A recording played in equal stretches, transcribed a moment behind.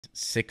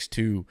6'2",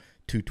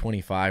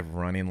 225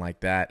 running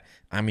like that.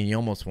 I mean, you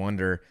almost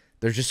wonder.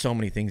 There's just so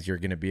many things you're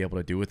going to be able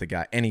to do with the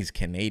guy, and he's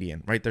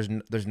Canadian, right?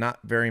 There's not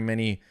very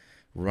many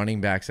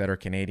running backs that are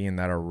Canadian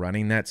that are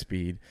running that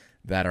speed,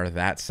 that are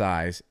that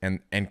size,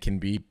 and can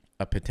be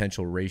a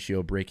potential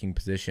ratio breaking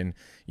position,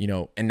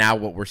 and now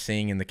what we're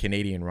seeing in the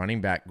Canadian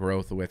running back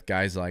growth with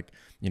guys like,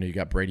 you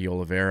got Brady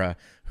Oliveira,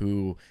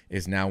 who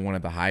is now one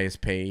of the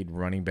highest paid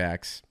running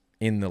backs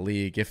in the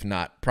league, if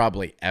not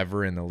probably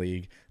ever in the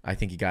league. I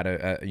think he got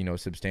a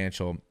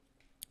substantial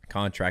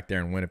contract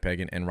there in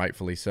Winnipeg, and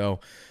rightfully so.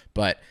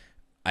 But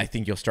I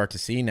think you'll start to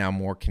see now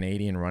more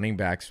Canadian running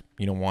backs,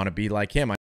 want to be like him.